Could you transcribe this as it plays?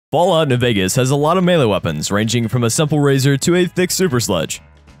Fallout New Vegas has a lot of melee weapons, ranging from a simple razor to a thick super sledge.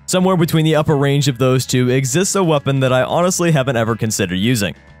 Somewhere between the upper range of those two exists a weapon that I honestly haven't ever considered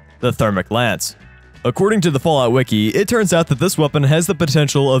using, the Thermic Lance. According to the Fallout Wiki, it turns out that this weapon has the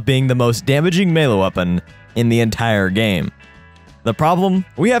potential of being the most damaging melee weapon in the entire game. The problem?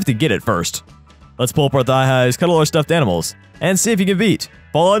 We have to get it first. Let's pull apart the thigh-highs, cuddle our stuffed animals, and see if you can beat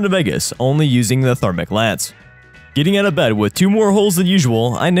Fallout New Vegas only using the Thermic Lance. Getting out of bed with 2 more holes than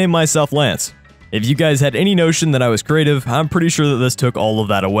usual, I named myself Lance. If you guys had any notion that I was creative, I'm pretty sure that this took all of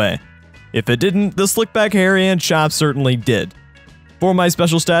that away. If it didn't, the slick back hair and chops certainly did. For my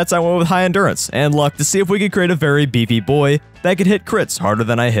special stats, I went with high endurance and luck to see if we could create a very beefy boy that could hit crits harder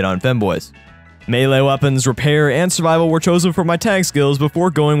than I hit on femboys. Melee weapons, repair, and survival were chosen for my tag skills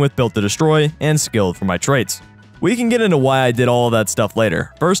before going with built to destroy and skilled for my traits. We can get into why I did all of that stuff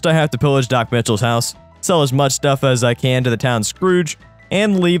later. First, I have to pillage Doc Mitchell's house, sell as much stuff as I can to the town Scrooge,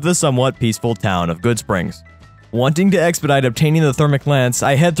 and leave the somewhat peaceful town of Good Springs. Wanting to expedite obtaining the Thermic Lance,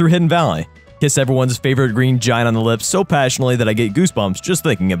 I head through Hidden Valley, kiss everyone's favorite green giant on the lips so passionately that I get goosebumps just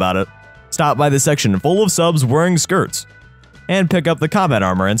thinking about it, stop by the section full of subs wearing skirts, and pick up the combat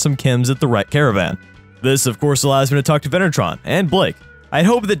armor and some chems at the right caravan. This of course allows me to talk to Venatron and Blake. I'd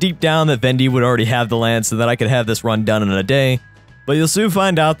hope that deep down that Vendy would already have the lance so that I could have this run done in a day, but you'll soon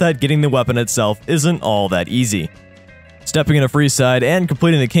find out that getting the weapon itself isn't all that easy. Stepping into Freeside and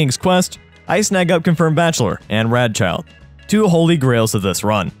completing the King's Quest, I snag up Confirmed Bachelor and Radchild, 2 holy grails of this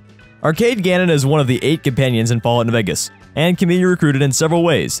run. Arcade Ganon is one of the 8 companions in Fallout New Vegas, and can be recruited in several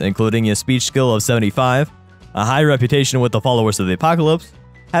ways, including a speech skill of 75, a high reputation with the followers of the apocalypse,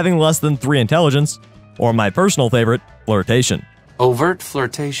 having less than 3 intelligence, or my personal favorite, flirtation. Overt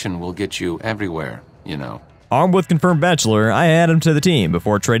flirtation will get you everywhere, you know. Armed with Confirmed Bachelor, I add him to the team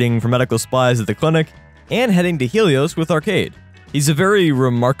before trading for medical supplies at the clinic and heading to Helios with Arcade. He's a very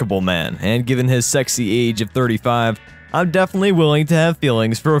remarkable man, and given his sexy age of 35, I'm definitely willing to have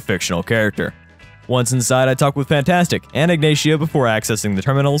feelings for a fictional character. Once inside, I talk with Fantastic and Ignatia before accessing the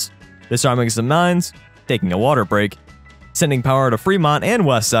terminals, disarming some mines, taking a water break, sending power to Fremont and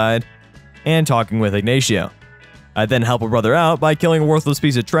Westside, and talking with Ignacio. I then help a brother out by killing a worthless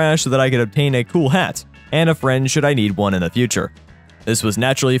piece of trash so that I could obtain a cool hat, and a friend should I need one in the future. This was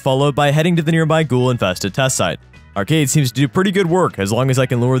naturally followed by heading to the nearby ghoul-infested test site. Arcade seems to do pretty good work as long as I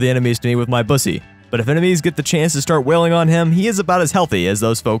can lure the enemies to me with my bussy, but if enemies get the chance to start wailing on him, he is about as healthy as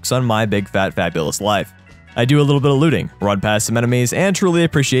those folks on My Big Fat Fabulous Life. I do a little bit of looting, run past some enemies, and truly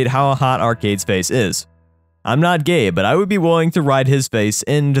appreciate how hot Arcade's face is. I'm not gay, but I would be willing to ride his face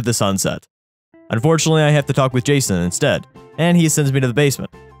into the sunset. Unfortunately, I have to talk with Jason instead, and he sends me to the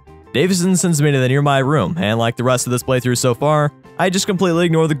basement. Davison sends me to the nearby room, and like the rest of this playthrough so far, I just completely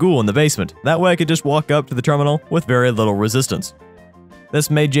ignore the ghoul in the basement. That way I could just walk up to the terminal with very little resistance. This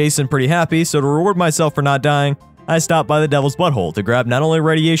made Jason pretty happy, so to reward myself for not dying, I stopped by the Devil's Butthole to grab not only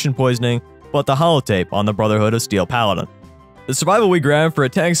radiation poisoning, but the holotape on the Brotherhood of Steel Paladin. The survival we grabbed for a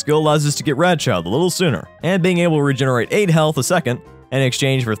tag skill allows us to get Radchild a little sooner, and being able to regenerate 8 health a second, in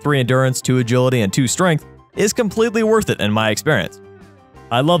exchange for 3 endurance, 2 agility, and 2 strength, is completely worth it in my experience.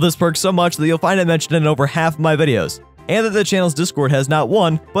 I love this perk so much that you'll find it mentioned in over half of my videos, and that the channel's Discord has not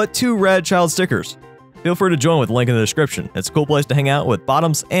 1, but 2 Radchild stickers. Feel free to join with the link in the description. It's a cool place to hang out with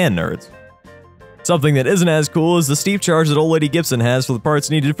bottoms and nerds. Something that isn't as cool is the steep charge that old lady Gibson has for the parts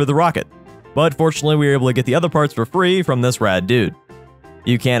needed for the rocket, but fortunately we were able to get the other parts for free from this rad dude.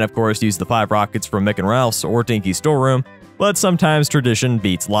 You can of course use the 5 rockets from Mick and Ralph's or Dinky's storeroom, but sometimes tradition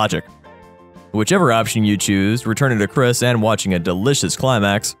beats logic. Whichever option you choose, returning to Chris and watching a delicious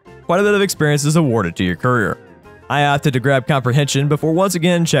climax, quite a bit of experience is awarded to your courier. I opted to grab Comprehension before once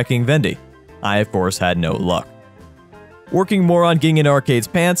again checking Vendy. I of course had no luck. Working more on getting into Arcade's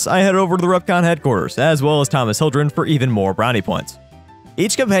pants, I headed over to the Repcon headquarters, as well as Thomas Hildren for even more brownie points.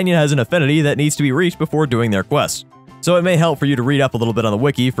 Each companion has an affinity that needs to be reached before doing their quest, so it may help for you to read up a little bit on the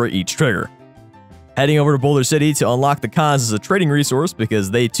wiki for each trigger. Heading over to Boulder City to unlock the cons as a trading resource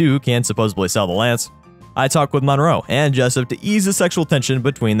because they too can supposedly sell the lance, I talk with Monroe and Jessup to ease the sexual tension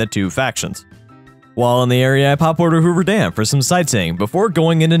between the 2 factions. While in the area, I pop over to Hoover Dam for some sightseeing before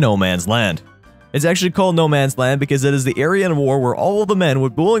going into No Man's Land. It's actually called No Man's Land because it is the area in war where all of the men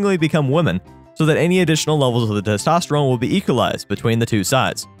would willingly become women so that any additional levels of the testosterone will be equalized between the 2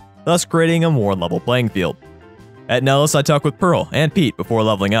 sides, thus creating a more level playing field. At Nellis, I talk with Pearl and Pete before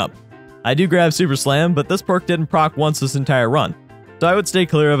leveling up. I do grab Super Slam, but this perk didn't proc once this entire run, so I would stay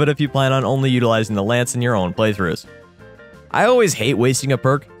clear of it if you plan on only utilizing the lance in your own playthroughs. I always hate wasting a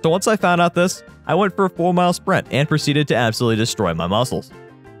perk, so once I found out this, I went for a 4-mile sprint and proceeded to absolutely destroy my muscles.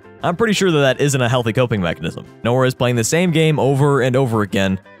 I'm pretty sure that isn't a healthy coping mechanism, nor is playing the same game over and over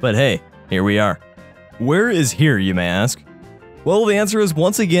again, but hey, here we are. Where is here, you may ask? Well, the answer is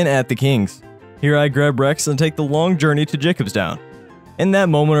once again at the King's. Here I grab Rex and take the long journey to Jacobstown. In that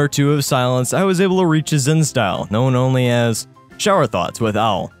moment or two of silence, I was able to reach a Zen style, known only as Shower Thoughts with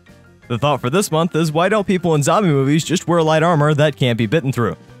Owl. The thought for this month is, why don't people in zombie movies just wear light armor that can't be bitten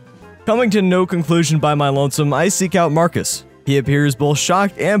through? Coming to no conclusion by my lonesome, I seek out Marcus. He appears both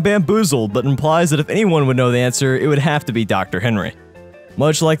shocked and bamboozled, but implies that if anyone would know the answer, it would have to be Dr. Henry.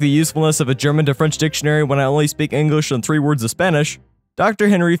 Much like the usefulness of a German to French dictionary when I only speak English and 3 words of Spanish, Dr.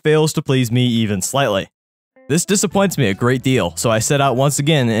 Henry fails to please me even slightly. This disappoints me a great deal, so I set out once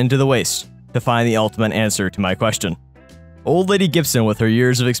again into the waste to find the ultimate answer to my question. Old Lady Gibson, with her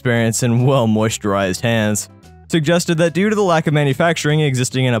years of experience and well-moisturized hands, suggested that due to the lack of manufacturing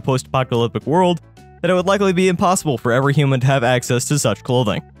existing in a post-apocalyptic world, that it would likely be impossible for every human to have access to such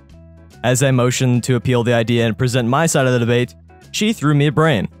clothing. As I motioned to appeal the idea and present my side of the debate, she threw me a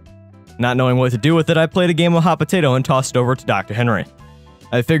brain. Not knowing what to do with it, I played a game of hot potato and tossed it over to Dr. Henry.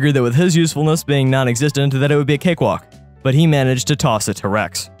 I figured that with his usefulness being non-existent, that it would be a cakewalk, but he managed to toss it to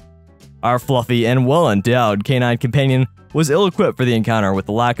Rex. Our fluffy and well-endowed canine companion was ill-equipped for the encounter with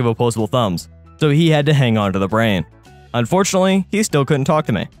the lack of opposable thumbs, so he had to hang on to the brain. Unfortunately, he still couldn't talk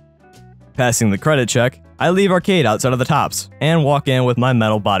to me. Passing the credit check, I leave Arcade outside of the Tops, and walk in with my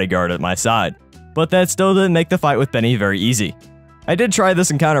metal bodyguard at my side. But that still didn't make the fight with Benny very easy. I did try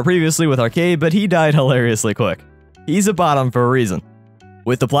this encounter previously with Arcade, but he died hilariously quick. He's a bottom for a reason.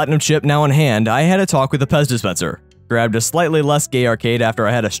 With the Platinum chip now in hand, I had a talk with the Pez dispenser, grabbed a slightly less gay Arcade after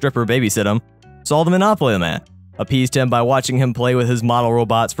I had a stripper babysit him, solved the Monopoly Man, appeased him by watching him play with his model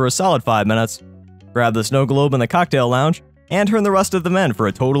robots for a solid 5 minutes, grabbed the snow globe in the cocktail lounge, and turned the rest of the men for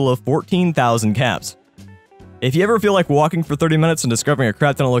a total of 14,000 caps. If you ever feel like walking for 30 minutes and discovering a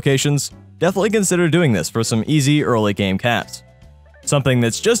crap ton of locations, definitely consider doing this for some easy early game caps. Something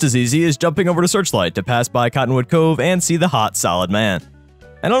that's just as easy is jumping over to Searchlight to pass by Cottonwood Cove and see the hot, solid man.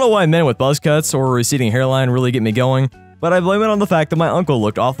 I don't know why men with buzz cuts or a receding hairline really get me going, but I blame it on the fact that my uncle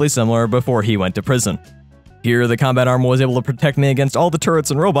looked awfully similar before he went to prison. Here, the combat armor was able to protect me against all the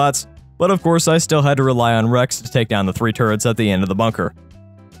turrets and robots, but of course I still had to rely on Rex to take down the 3 turrets at the end of the bunker.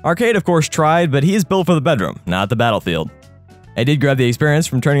 Arcade of course tried, but he is built for the bedroom, not the battlefield. I did grab the experience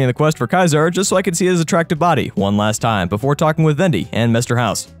from turning in the quest for Kaiser just so I could see his attractive body one last time before talking with Vendy and Mr.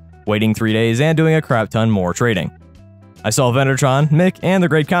 House, waiting 3 days and doing a crap ton more trading. I saw Vendertron, Mick, and the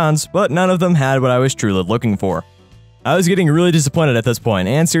Great Khans, but none of them had what I was truly looking for. I was getting really disappointed at this point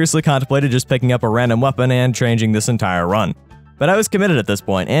and seriously contemplated just picking up a random weapon and changing this entire run. But I was committed at this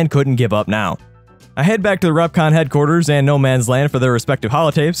point and couldn't give up now. I head back to the RepCon headquarters and No Man's Land for their respective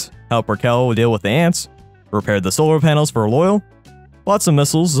holotapes, help Raquel deal with the ants, repaired the solar panels for Loyal, bought some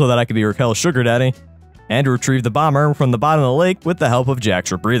missiles so that I could be Raquel's sugar daddy, and retrieved the bomber from the bottom of the lake with the help of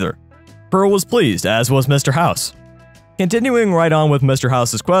Jack's rebreather. Pearl was pleased, as was Mr. House. Continuing right on with Mr.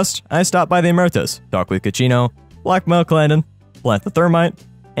 House's quest, I stopped by the Emeritus, talked with Cachino, blackmail Clandon, plant the thermite,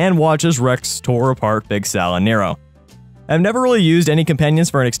 and watch as Rex tore apart Big Sal and Nero. I've never really used any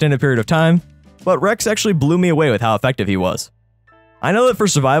companions for an extended period of time, but Rex actually blew me away with how effective he was. I know that for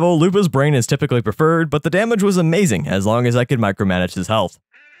survival, Lupa's brain is typically preferred, but the damage was amazing as long as I could micromanage his health.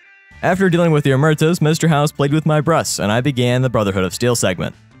 After dealing with the Emeritus, Mr. House played with my breasts, and I began the Brotherhood of Steel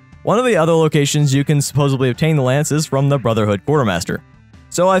segment. One of the other locations you can supposedly obtain the lance is from the Brotherhood Quartermaster,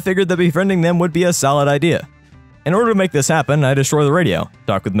 so I figured that befriending them would be a solid idea. In order to make this happen, I destroy the radio,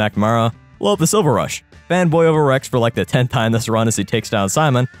 talk with McNamara, blow up the Silver Rush, fanboy over Rex for like the 10th time this run as he takes down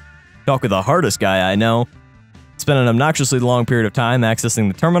Simon, talk with the hardest guy I know, spend an obnoxiously long period of time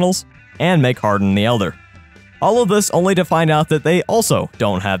accessing the terminals, and make Harden the Elder. All of this only to find out that they also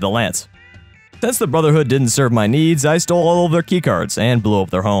don't have the lance. Since the Brotherhood didn't serve my needs, I stole all of their keycards and blew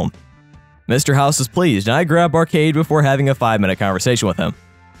up their home. Mr. House is pleased, and I grab Arcade before having a 5-minute conversation with him.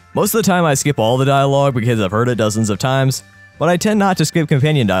 Most of the time I skip all the dialogue because I've heard it dozens of times, but I tend not to skip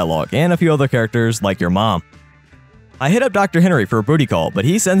companion dialogue and a few other characters like your mom. I hit up Dr. Henry for a booty call, but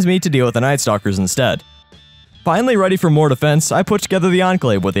he sends me to deal with the Night Stalkers instead. Finally ready for more defense, I put together the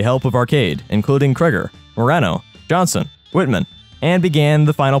Enclave with the help of Arcade, including Krieger, Morano, Johnson, Whitman, and began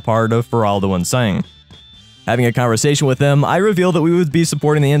the final part of Feraldo and Sang. Having a conversation with them, I revealed that we would be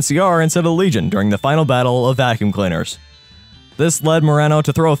supporting the NCR instead of the Legion during the final battle of vacuum cleaners. This led Morano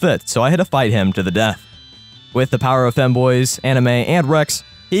to throw a fit, so I had to fight him to the death. With the power of Femboys, Anime, and Rex,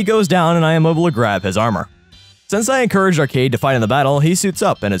 he goes down and I am able to grab his armor. Since I encouraged Arcade to fight in the battle, he suits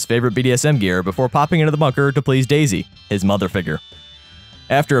up in his favorite BDSM gear before popping into the bunker to please Daisy, his mother figure.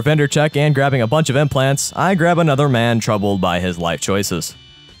 After a vendor check and grabbing a bunch of implants, I grab another man troubled by his life choices.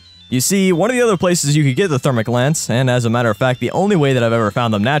 You see, one of the other places you could get the Thermic Lance, and as a matter of fact the only way that I've ever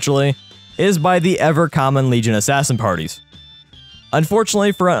found them naturally, is by the ever-common Legion assassin parties.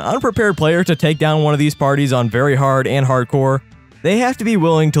 Unfortunately, for an unprepared player to take down one of these parties on very hard and hardcore, they have to be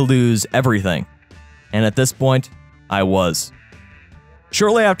willing to lose everything. And at this point, I was.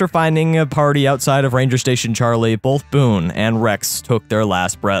 Shortly after finding a party outside of Ranger Station Charlie, both Boone and Rex took their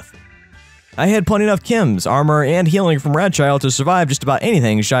last breath. I had plenty enough chems, armor, and healing from Radchild to survive just about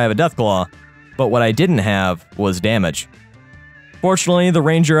anything shy of a Deathclaw, but what I didn't have was damage. Fortunately, the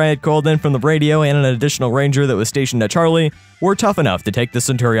ranger I had called in from the radio and an additional ranger that was stationed at Charlie were tough enough to take the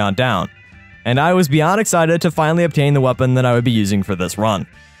Centurion down, and I was beyond excited to finally obtain the weapon that I would be using for this run.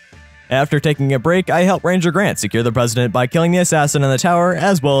 After taking a break, I helped Ranger Grant secure the president by killing the assassin in the tower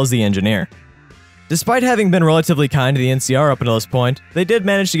as well as the engineer. Despite having been relatively kind to the NCR up until this point, they did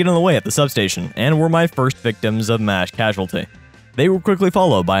manage to get in the way at the substation and were my first victims of mass casualty. They were quickly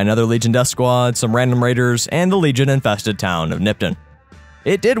followed by another Legion death squad, some random raiders, and the Legion-infested town of Nipton.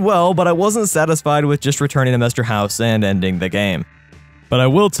 It did well, but I wasn't satisfied with just returning to Mr. House and ending the game. But I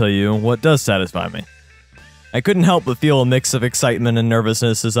will tell you what does satisfy me. I couldn't help but feel a mix of excitement and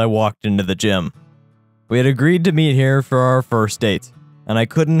nervousness as I walked into the gym. We had agreed to meet here for our first date, and I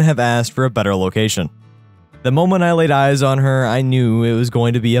couldn't have asked for a better location. The moment I laid eyes on her, I knew it was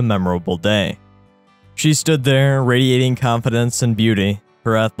going to be a memorable day. She stood there, radiating confidence and beauty.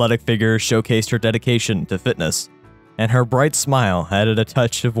 Her athletic figure showcased her dedication to fitness, and her bright smile added a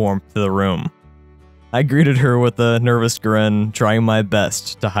touch of warmth to the room. I greeted her with a nervous grin, trying my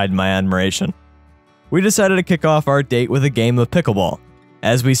best to hide my admiration. We decided to kick off our date with a game of pickleball.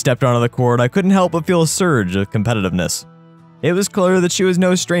 As we stepped onto the court, I couldn't help but feel a surge of competitiveness. It was clear that she was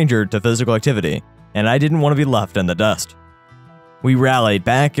no stranger to physical activity, and I didn't want to be left in the dust. We rallied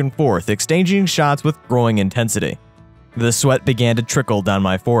back and forth, exchanging shots with growing intensity. The sweat began to trickle down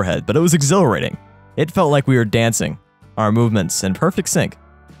my forehead, but it was exhilarating. It felt like we were dancing, our movements in perfect sync.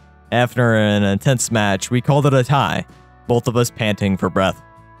 After an intense match, we called it a tie, both of us panting for breath.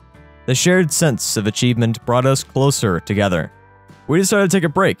 The shared sense of achievement brought us closer together. We decided to take a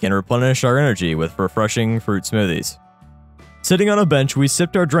break and replenish our energy with refreshing fruit smoothies. Sitting on a bench, we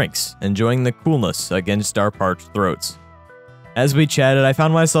sipped our drinks, enjoying the coolness against our parched throats. As we chatted, I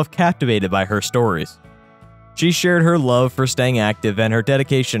found myself captivated by her stories. She shared her love for staying active and her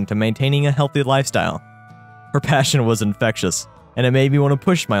dedication to maintaining a healthy lifestyle. Her passion was infectious, and it made me want to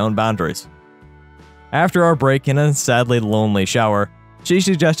push my own boundaries. After our break in a sadly lonely shower, she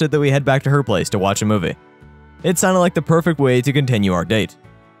suggested that we head back to her place to watch a movie. It sounded like the perfect way to continue our date.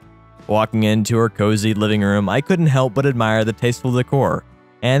 Walking into her cozy living room, I couldn't help but admire the tasteful decor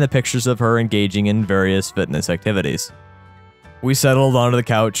and the pictures of her engaging in various fitness activities. We settled onto the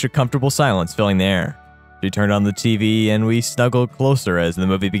couch, a comfortable silence filling the air. She turned on the TV and we snuggled closer as the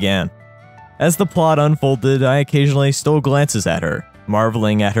movie began. As the plot unfolded, I occasionally stole glances at her,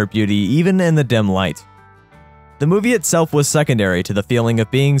 marveling at her beauty even in the dim light. The movie itself was secondary to the feeling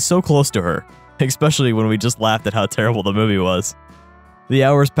of being so close to her, especially when we just laughed at how terrible the movie was. The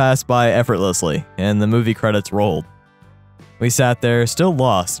hours passed by effortlessly, and the movie credits rolled. We sat there, still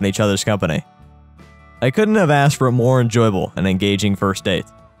lost in each other's company. I couldn't have asked for a more enjoyable and engaging first date.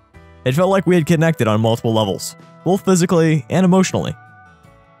 It felt like we had connected on multiple levels, both physically and emotionally.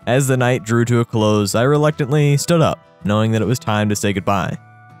 As the night drew to a close, I reluctantly stood up, knowing that it was time to say goodbye.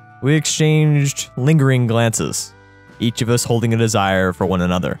 We exchanged lingering glances, each of us holding a desire for one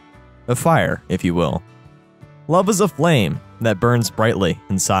another. A fire, if you will. Love is a flame that burns brightly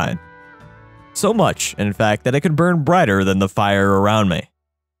inside. So much, in fact, that it could burn brighter than the fire around me.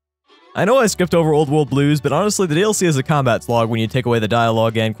 I know I skipped over Old World Blues, but honestly the DLC is a combat slog when you take away the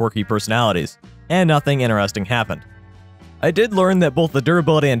dialogue and quirky personalities, and nothing interesting happened. I did learn that both the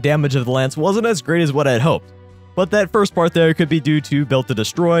durability and damage of the lance wasn't as great as what I had hoped, but that first part there could be due to Built to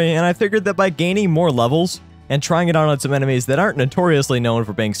Destroy, and I figured that by gaining more levels and trying it out on some enemies that aren't notoriously known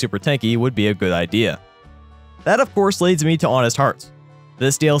for being super tanky would be a good idea. That of course leads me to Honest Hearts.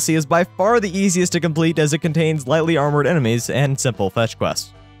 This DLC is by far the easiest to complete as it contains lightly armored enemies and simple fetch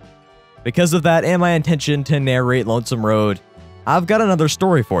quests. Because of that and my intention to narrate Lonesome Road, I've got another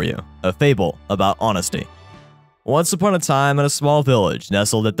story for you, a fable about honesty. Once upon a time in a small village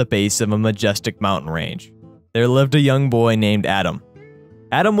nestled at the base of a majestic mountain range, there lived a young boy named Adam.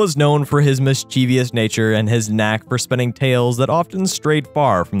 Adam was known for his mischievous nature and his knack for spinning tales that often strayed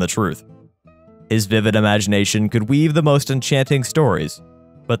far from the truth. His vivid imagination could weave the most enchanting stories,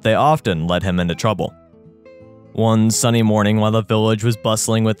 but they often led him into trouble. One sunny morning while the village was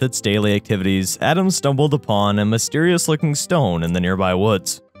bustling with its daily activities, Adam stumbled upon a mysterious-looking stone in the nearby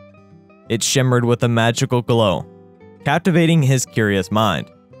woods. It shimmered with a magical glow, captivating his curious mind.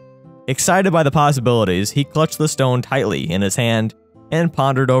 Excited by the possibilities, he clutched the stone tightly in his hand and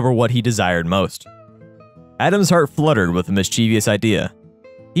pondered over what he desired most. Adam's heart fluttered with a mischievous idea.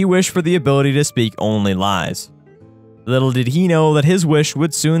 He wished for the ability to speak only lies. Little did he know that his wish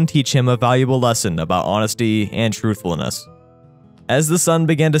would soon teach him a valuable lesson about honesty and truthfulness. As the sun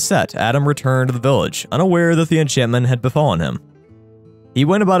began to set, Adam returned to the village, unaware that the enchantment had befallen him. He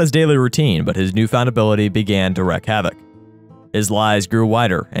went about his daily routine, but his newfound ability began to wreak havoc. His lies grew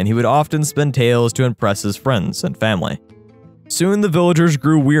wider, and he would often spin tales to impress his friends and family. Soon the villagers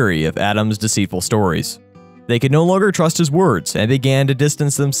grew weary of Adam's deceitful stories. They could no longer trust his words and began to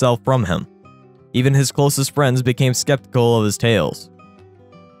distance themselves from him. Even his closest friends became skeptical of his tales.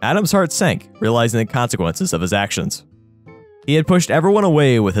 Adam's heart sank, realizing the consequences of his actions. He had pushed everyone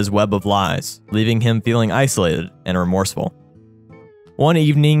away with his web of lies, leaving him feeling isolated and remorseful. One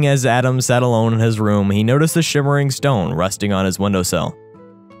evening, as Adam sat alone in his room, he noticed a shimmering stone resting on his windowsill.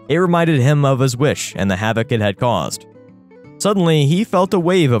 It reminded him of his wish and the havoc it had caused. Suddenly, he felt a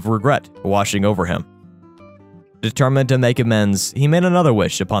wave of regret washing over him. Determined to make amends, he made another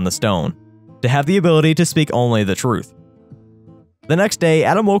wish upon the stone, to have the ability to speak only the truth. The next day,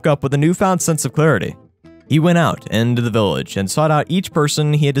 Adam woke up with a newfound sense of clarity. He went out into the village and sought out each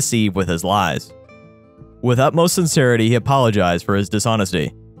person he had deceived with his lies. With utmost sincerity, he apologized for his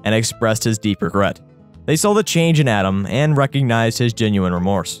dishonesty and expressed his deep regret. They saw the change in Adam and recognized his genuine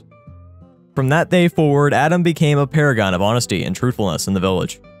remorse. From that day forward, Adam became a paragon of honesty and truthfulness in the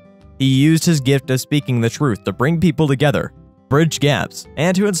village. He used his gift of speaking the truth to bring people together, bridge gaps,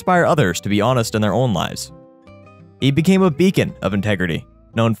 and to inspire others to be honest in their own lives. He became a beacon of integrity,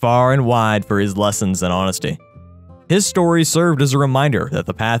 known far and wide for his lessons in honesty. His story served as a reminder that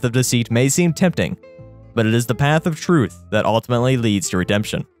the path of deceit may seem tempting, but it is the path of truth that ultimately leads to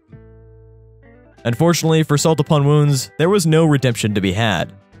redemption. Unfortunately for Salt Upon Wounds, there was no redemption to be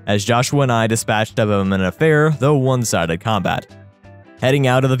had, as Joshua and I dispatched of him in a fair, though one-sided combat. Heading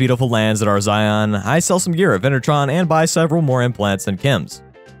out of the beautiful lands at our Zion, I sell some gear at Vendertron and buy several more implants and chems.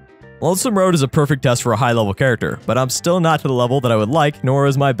 Lonesome Road is a perfect test for a high-level character, but I'm still not to the level that I would like, nor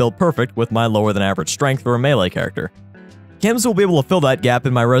is my build perfect with my lower-than-average strength for a melee character. Chems will be able to fill that gap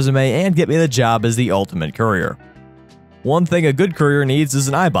in my resume and get me the job as the ultimate courier. One thing a good courier needs is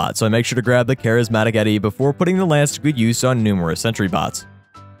an eyebot, so I make sure to grab the charismatic Eddie before putting the lance to good use on numerous sentry bots.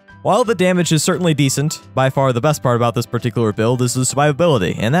 While the damage is certainly decent, by far the best part about this particular build is the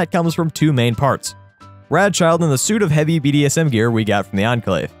survivability, and that comes from two main parts: Radchild and the suit of heavy BDSM gear we got from the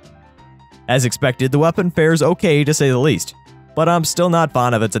Enclave. As expected, the weapon fares okay to say the least, but I'm still not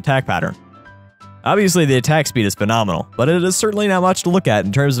fond of its attack pattern. Obviously the attack speed is phenomenal, but it is certainly not much to look at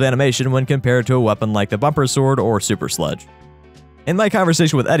in terms of animation when compared to a weapon like the Bumper Sword or Super Sledge. In my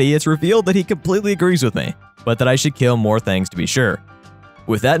conversation with Eddie, it's revealed that he completely agrees with me, but that I should kill more things to be sure.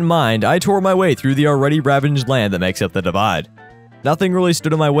 With that in mind, I tore my way through the already ravaged land that makes up the Divide. Nothing really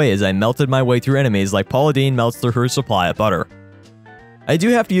stood in my way as I melted my way through enemies like Paula Deen melts through her supply of butter. I do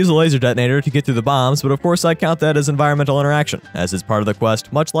have to use a laser detonator to get through the bombs, but of course I count that as environmental interaction, as it's part of the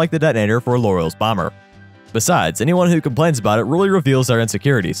quest, much like the detonator for L'Oreal's bomber. Besides, anyone who complains about it really reveals their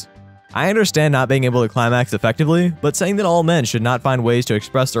insecurities. I understand not being able to climax effectively, but saying that all men should not find ways to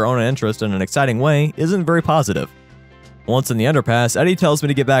express their own interest in an exciting way isn't very positive. Once in the underpass, Eddie tells me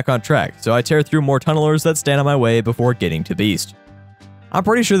to get back on track, so I tear through more tunnelers that stand on my way before getting to Beast. I'm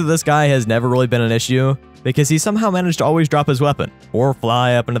pretty sure that this guy has never really been an issue, because he somehow managed to always drop his weapon, or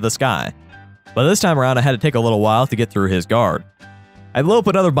fly up into the sky. But this time around I had to take a little while to get through his guard. I blow up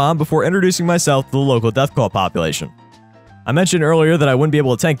another bomb before introducing myself to the local Deathclaw population. I mentioned earlier that I wouldn't be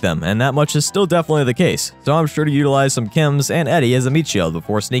able to tank them, and that much is still definitely the case, so I'm sure to utilize some chems and Eddie as a meat shield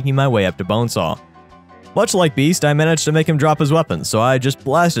before sneaking my way up to Bonesaw. Much like Beast, I managed to make him drop his weapon, so I just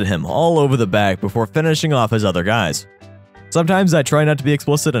blasted him all over the back before finishing off his other guys. Sometimes I try not to be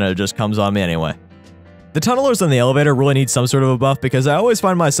explicit and it just comes on me anyway. The tunnelers in the elevator really need some sort of a buff because I always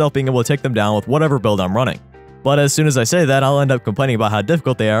find myself being able to take them down with whatever build I'm running. But as soon as I say that, I'll end up complaining about how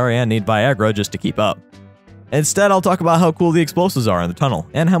difficult they are and need Viagra just to keep up. Instead, I'll talk about how cool the explosives are in the tunnel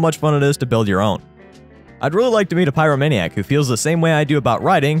and how much fun it is to build your own. I'd really like to meet a pyromaniac who feels the same way I do about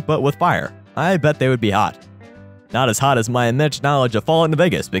riding, but with fire. I bet they would be hot. Not as hot as my immense knowledge of Fallout New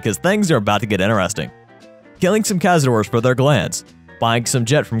Vegas because things are about to get interesting. Killing some Cazadors for their glands, buying some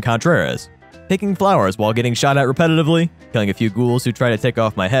jet from Contreras, picking flowers while getting shot at repetitively, killing a few ghouls who try to take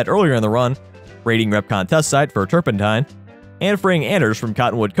off my head earlier in the run, raiding Repcon test site for turpentine, and freeing Anders from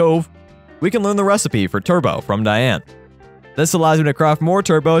Cottonwood Cove, we can learn the recipe for Turbo from Diane. This allows me to craft more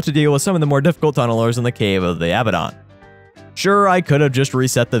Turbo to deal with some of the more difficult tunnelers in the Cave of the Abaddon. Sure, I could have just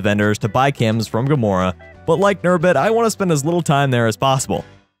reset the vendors to buy chems from Gamora, but like Nurbit, I want to spend as little time there as possible.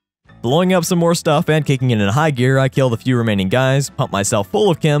 Blowing up some more stuff and kicking it in high gear, I kill the few remaining guys, pump myself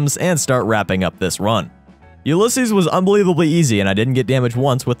full of chems, and start wrapping up this run. Ulysses was unbelievably easy and I didn't get damaged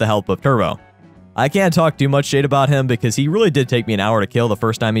once with the help of Turbo. I can't talk too much shade about him because he really did take me an hour to kill the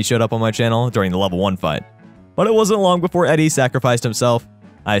first time he showed up on my channel during the level 1 fight. But it wasn't long before Eddie sacrificed himself,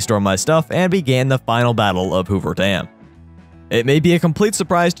 I stormed my stuff, and began the final battle of Hoover Dam. It may be a complete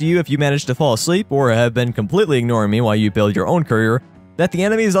surprise to you if you managed to fall asleep or have been completely ignoring me while you build your own courier, that the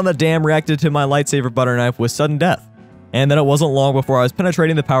enemies on the dam reacted to my lightsaber butter knife with sudden death, and that it wasn't long before I was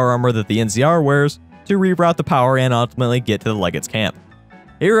penetrating the power armor that the NCR wears to reroute the power and ultimately get to the Legate's camp.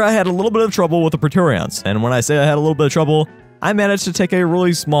 Here I had a little bit of trouble with the Praetorians, and when I say I had a little bit of trouble, I managed to take a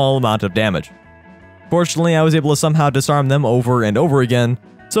really small amount of damage. Fortunately, I was able to somehow disarm them over and over again,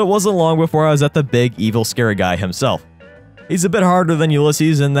 so it wasn't long before I was at the big, evil, scary guy himself. He's a bit harder than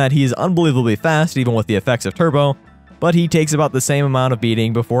Ulysses in that he's unbelievably fast even with the effects of Turbo, but he takes about the same amount of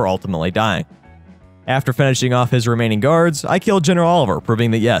beating before ultimately dying. After finishing off his remaining guards, I killed General Oliver,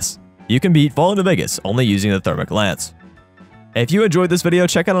 proving that yes, you can beat Fallout New Vegas only using the Thermic Lance. If you enjoyed this video,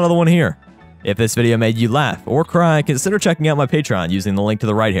 check out another one here. If this video made you laugh or cry, consider checking out my Patreon using the link to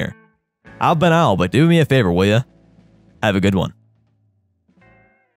the right here. I've been Al, but do me a favor, will ya? Have a good one.